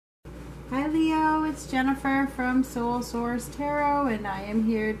Hi Leo, it's Jennifer from Soul Source Tarot, and I am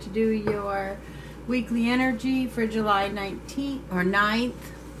here to do your weekly energy for July 19th or 9th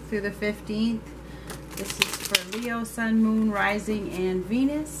through the 15th. This is for Leo, Sun, Moon, Rising, and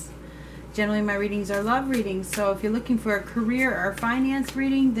Venus. Generally my readings are love readings, so if you're looking for a career or finance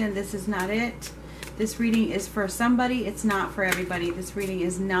reading, then this is not it. This reading is for somebody, it's not for everybody. This reading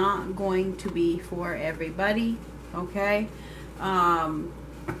is not going to be for everybody, okay?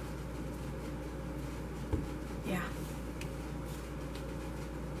 Yeah.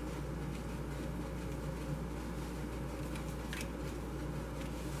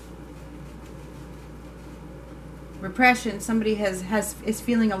 Repression. Somebody is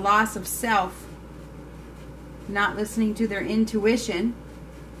feeling a loss of self, not listening to their intuition.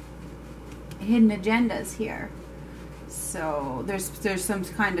 Hidden agendas here. So there's some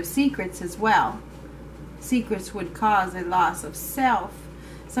kind of secrets as well. Secrets would cause a loss of self.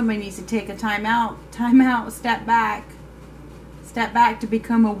 Somebody needs to take a time out, step back to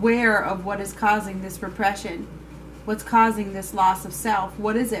become aware of what is causing this repression. What's causing this loss of self?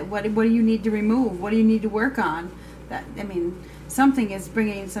 What is it? What do you need to remove? What do you need to work on? Something is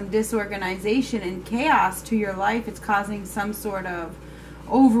bringing some disorganization and chaos to your life. It's causing some sort of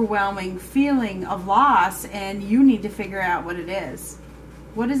overwhelming feeling of loss, and you need to figure out what it is.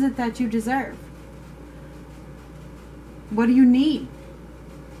 What is it that you deserve? What do you need?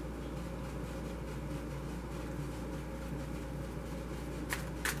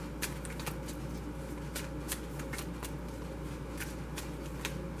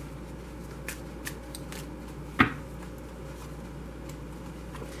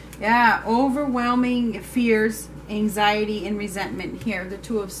 Yeah, overwhelming fears, anxiety, and resentment here. The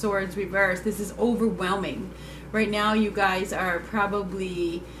Two of Swords reversed. This is overwhelming. Right now, you guys are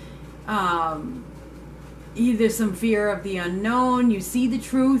probably either some fear of the unknown. You see the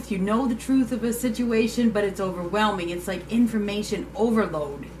truth. You know the truth of a situation, but it's overwhelming. It's like information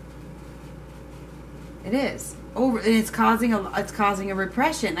overload. It is. And it's causing a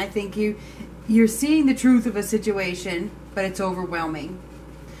repression. I think you're seeing the truth of a situation, but it's overwhelming.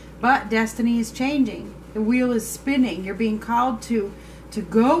 But destiny is changing. The wheel is spinning. You're being called to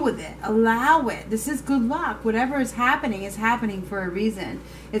go with it. Allow it. This is good luck. Whatever is happening for a reason.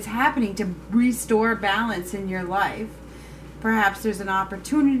 It's happening to restore balance in your life. Perhaps there's an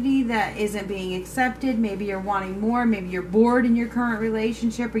opportunity that isn't being accepted. Maybe you're wanting more. Maybe you're bored in your current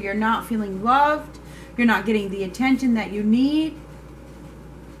relationship, or you're not feeling loved. You're not getting the attention that you need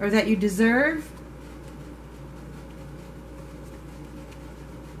or that you deserve.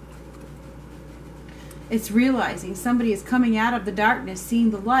 It's realizing somebody is coming out of the darkness,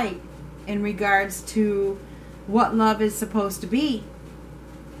 seeing the light in regards to what love is supposed to be.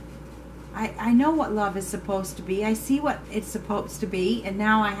 I know what love is supposed to be. I see what it's supposed to be, and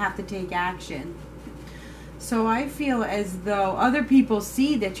now I have to take action. So I feel as though other people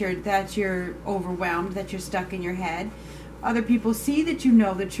see that you're overwhelmed, that you're stuck in your head. Other people see that you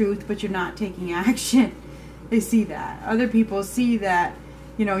know the truth, but you're not taking action. They see that. Other people see that,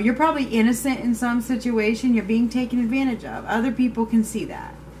 you know, you're probably innocent in some situation. You're being taken advantage of. Other people can see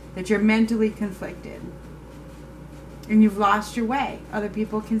that you're mentally conflicted. And you've lost your way. Other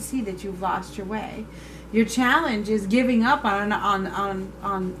people can see that you've lost your way. Your challenge is giving up on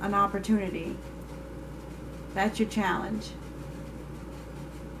an opportunity. That's your challenge.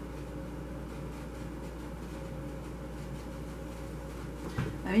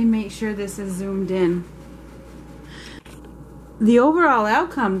 Let me make sure this is zoomed in. The overall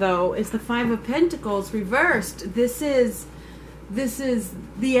outcome, though, is the Five of Pentacles reversed. This is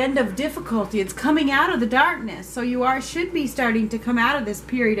the end of difficulty. It's coming out of the darkness. So you should be starting to come out of this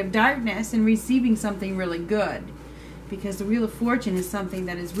period of darkness and receiving something really good. Because the Wheel of Fortune is something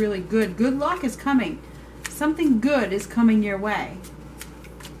that is really good. Good luck is coming. Something good is coming your way.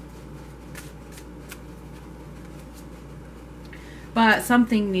 But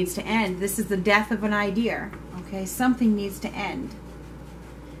something needs to end. This is the death of an idea. Okay, something needs to end.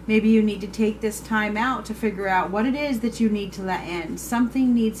 Maybe you need to take this time out to figure out what it is that you need to let end.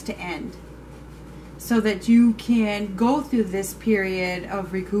 Something needs to end so that you can go through this period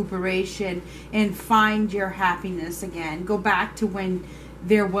of recuperation and find your happiness again. Go back to when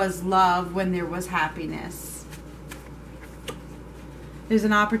there was love, when there was happiness. There's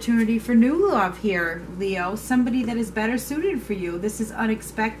an opportunity for new love here, Leo. Somebody that is better suited for you. This is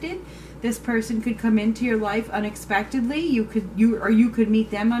unexpected. This person could come into your life unexpectedly. You could meet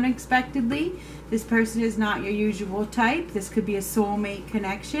them unexpectedly. This person is not your usual type. This could be a soulmate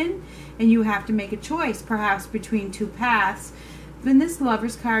connection, and you have to make a choice, perhaps between two paths. When this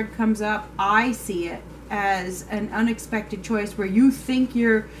Lover's card comes up, I see it as an unexpected choice where you think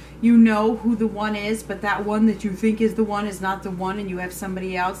you're you know who the one is, but that one that you think is the one is not the one, and you have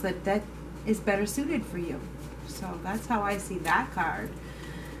somebody else that is better suited for you. So that's how I see that card.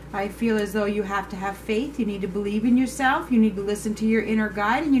 I feel as though you have to have faith. You need to believe in yourself. You need to listen to your inner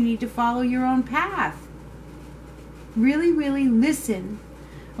guide, and you need to follow your own path. Really, really listen.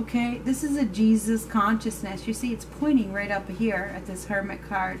 Okay, this is a Jesus consciousness. You see, it's pointing right up here at this Hermit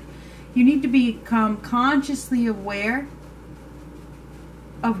card. You need to become consciously aware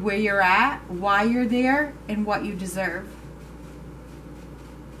of where you're at, why you're there, and what you deserve.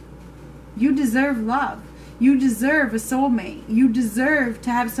 You deserve love. You deserve a soulmate. You deserve to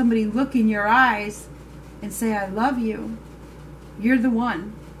have somebody look in your eyes and say, I love you. You're the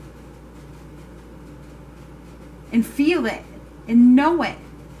one. And feel it and know it.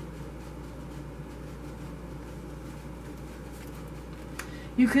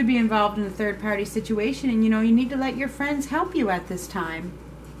 You could be involved in a third-party situation, and you need to let your friends help you at this time.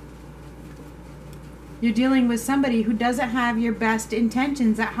 You're dealing with somebody who doesn't have your best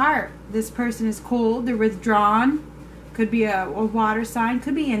intentions at heart. This person is cold, they're withdrawn. Could be a water sign,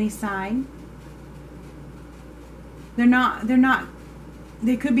 could be any sign.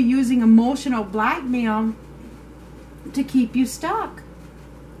 They could be using emotional blackmail to keep you stuck.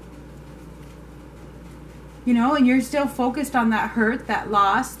 And you're still focused on that hurt, that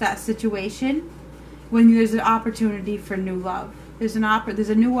loss, that situation, when there's an opportunity for new love. There's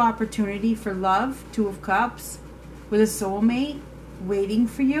a new opportunity for love, Two of Cups, with a soulmate waiting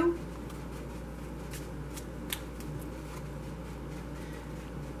for you.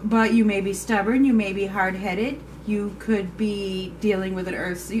 But you may be stubborn, you may be hard-headed, you could be dealing with an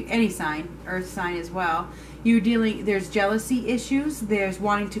any sign, earth sign as well. There's jealousy issues, there's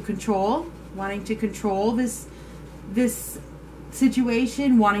wanting to control this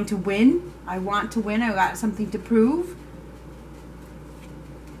situation, wanting to win. I want to win, I got something to prove.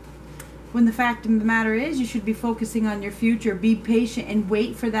 When the fact of the matter is, you should be focusing on your future. Be patient and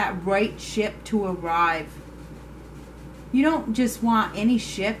wait for that right ship to arrive. You don't just want any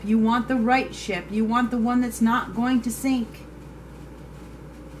ship. You want the right ship. You want the one that's not going to sink.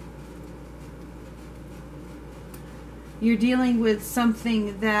 You're dealing with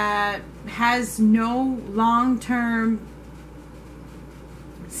something that has no long-term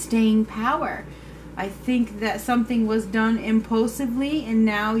staying power. I think that something was done impulsively, and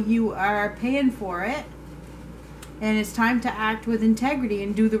now you are paying for it. And it's time to act with integrity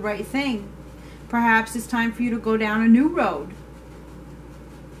and do the right thing. Perhaps it's time for you to go down a new road.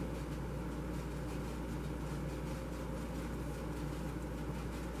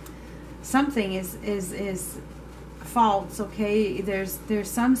 Something is false, okay? There's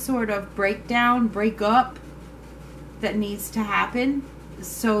some sort of breakdown, breakup that needs to happen,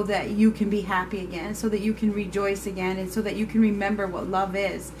 so that you can be happy again, so that you can rejoice again, and so that you can remember what love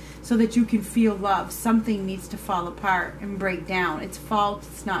is, so that you can feel love. Something needs to fall apart and break down. It's false,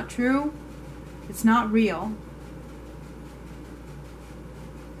 it's not true, it's not real,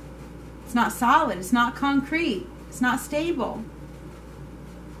 it's not solid, it's not concrete, it's not stable,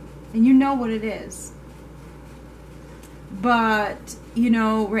 and you know what it is. But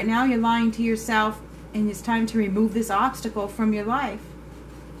right now you're lying to yourself, and it's time to remove this obstacle from your life.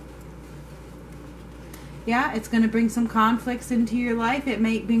 Yeah, it's going to bring some conflicts into your life. It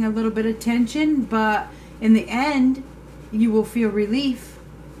may bring a little bit of tension, but in the end, you will feel relief.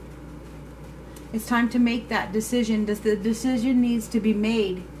 It's time to make that decision. The decision needs to be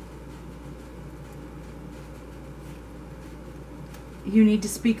made. You need to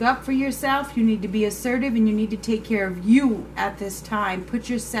speak up for yourself. You need to be assertive, and you need to take care of you at this time. Put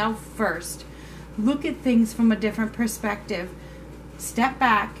yourself first. Look at things from a different perspective. Step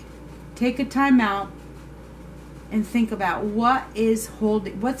back. Take a time out. And think about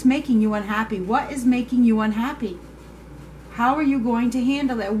what's making you unhappy. What is making you unhappy? How are you going to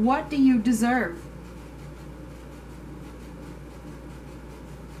handle it? What do you deserve?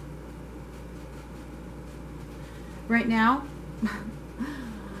 Right now,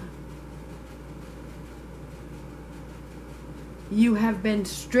 you have been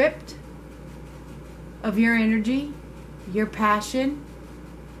stripped of your energy, your passion,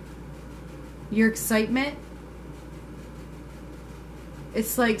 your excitement.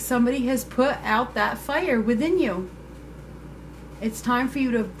 It's like somebody has put out that fire within you. It's time for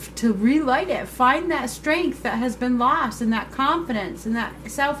you to relight it. Find that strength that has been lost, and that confidence, and that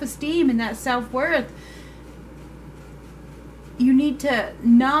self-esteem, and that self-worth. You need to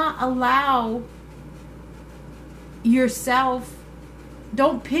not allow yourself,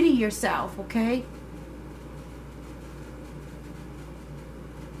 don't pity yourself, okay?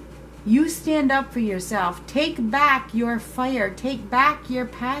 You stand up for yourself. Take back your fire. Take back your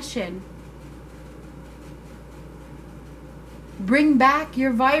passion. Bring back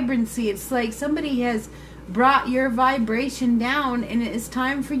your vibrancy. It's like somebody has brought your vibration down, and it is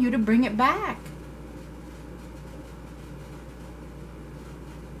time for you to bring it back.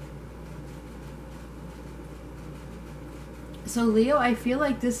 So Leo, I feel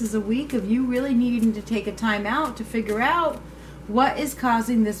like this is a week of you really needing to take a time out to figure out what is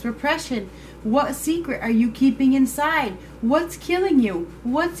causing this repression. What secret are you keeping inside? What's killing you?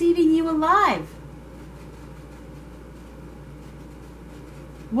 What's eating you alive?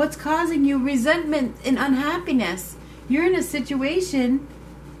 What's causing you resentment and unhappiness? You're in a situation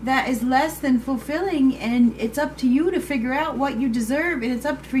that is less than fulfilling, and it's up to you to figure out what you deserve, and it's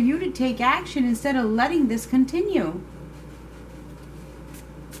up for you to take action instead of letting this continue.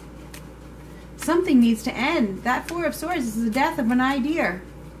 Something needs to end. That Four of Swords is the death of an idea.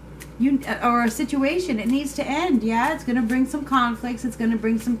 Or a situation. It needs to end. Yeah, it's going to bring some conflicts. It's going to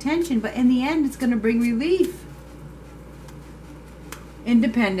bring some tension. But in the end, it's going to bring relief.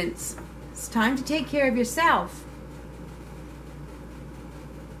 Independence. It's time to take care of yourself.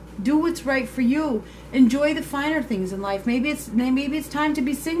 Do what's right for you. Enjoy the finer things in life. Maybe it's time to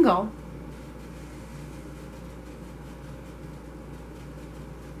be single.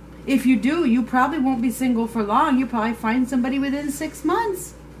 If you do, you probably won't be single for long. You'll probably find somebody within 6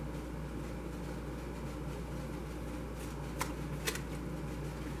 months.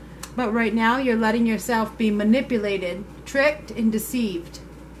 But right now, you're letting yourself be manipulated, tricked, and deceived.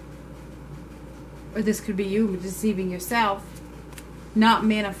 Or this could be you deceiving yourself, not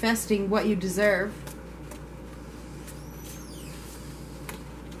manifesting what you deserve.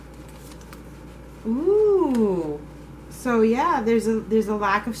 Ooh. So yeah, there's a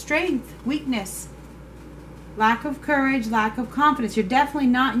lack of strength, weakness, lack of courage, lack of confidence. You're definitely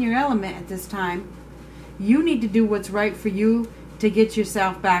not in your element at this time. You need to do what's right for you to get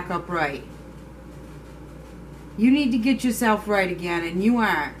yourself back upright. You need to get yourself right again, and you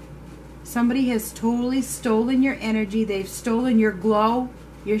aren't. Somebody has totally stolen your energy. They've stolen your glow,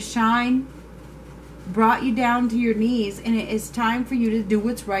 your shine, brought you down to your knees, and it is time for you to do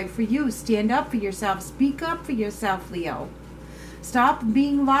what's right for you. Stand up for yourself. Speak up for yourself, Leo. Stop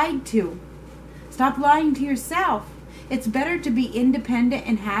being lied to. Stop lying to yourself. It's better to be independent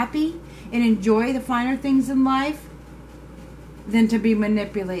and happy and enjoy the finer things in life than to be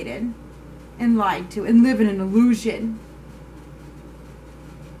manipulated and lied to and live in an illusion.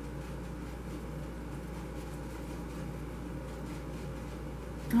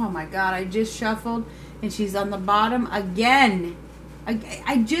 Oh my God, I just shuffled and she's on the bottom again.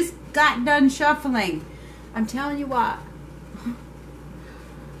 I just got done shuffling. I'm telling you what.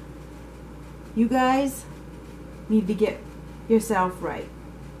 You guys need to get yourself right.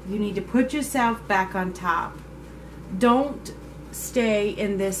 You need to put yourself back on top. Don't stay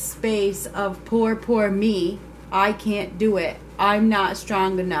in this space of poor me. I can't do it. I'm not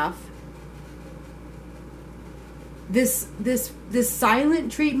strong enough. This silent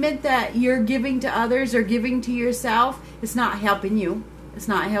treatment that you're giving to others or giving to yourself, it's not helping you. It's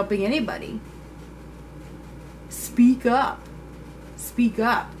not helping anybody. Speak up. Speak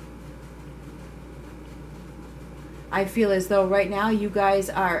up. I feel as though right now you guys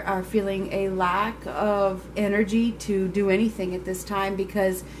are feeling a lack of energy to do anything at this time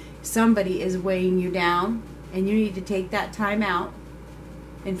because somebody is weighing you down, and you need to take that time out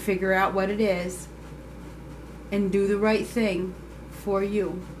and figure out what it is and do the right thing for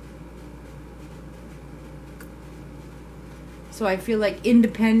you. So I feel like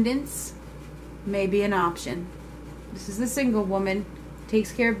independence may be an option. This is a single woman,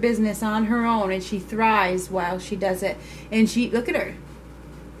 takes care of business on her own, and she thrives while she does it. And she, look at her.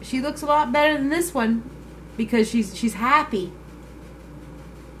 She looks a lot better than this one because she's happy.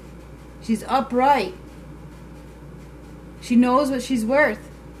 She's upright. She knows what she's worth.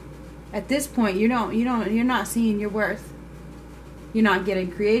 At this point, you're not seeing your worth. You're not getting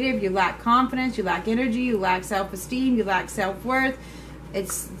creative. You lack confidence. You lack energy. You lack self-esteem. You lack self-worth.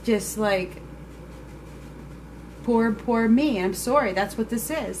 It's just like poor me. I'm sorry. That's what this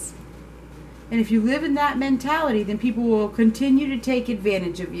is. And if you live in that mentality, then people will continue to take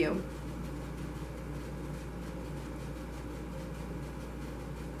advantage of you.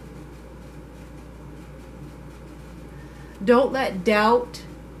 Don't let doubt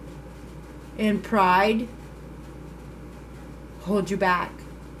and pride hold you back.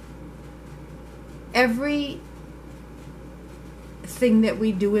 Every thing that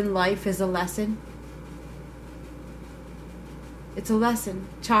we do in life is a lesson. It's a lesson.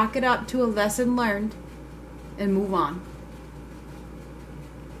 Chalk it up to a lesson learned and move on.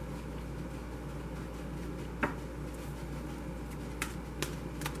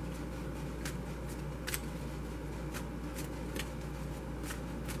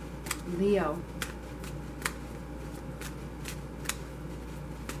 Leo.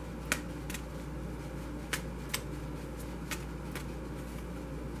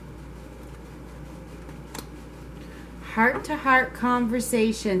 Heart-to-heart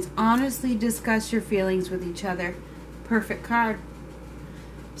conversations. Honestly discuss your feelings with each other. Perfect card.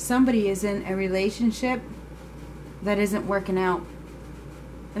 Somebody is in a relationship that isn't working out.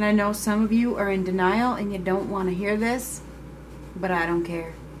 And I know some of you are in denial and you don't want to hear this, but I don't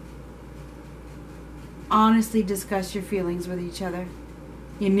care. Honestly discuss your feelings with each other.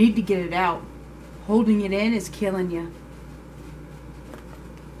 You need to get it out. Holding it in is killing you.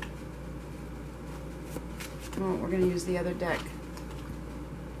 Oh, we're going to use the other deck.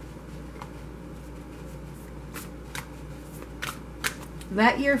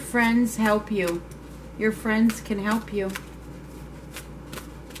 Let your friends help you. Your friends can help you.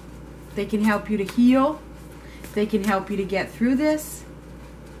 They can help you to heal. They can help you to get through this.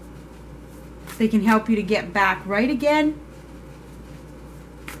 They can help you to get back right again.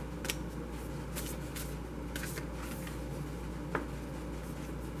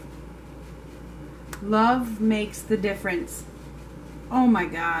 Love makes the difference. Oh my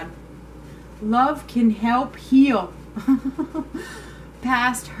God. Love can help heal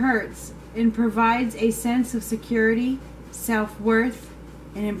past hurts and provides a sense of security, self-worth,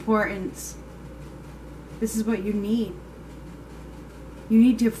 and importance. This is what you need. You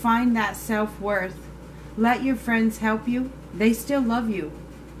need to find that self-worth. Let your friends help you. They still love you.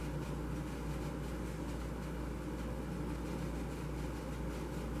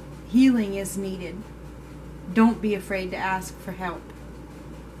 Healing is needed. Don't be afraid to ask for help.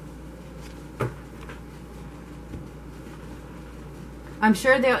 I'm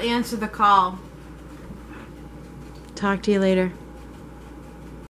sure they'll answer the call. Talk to you later.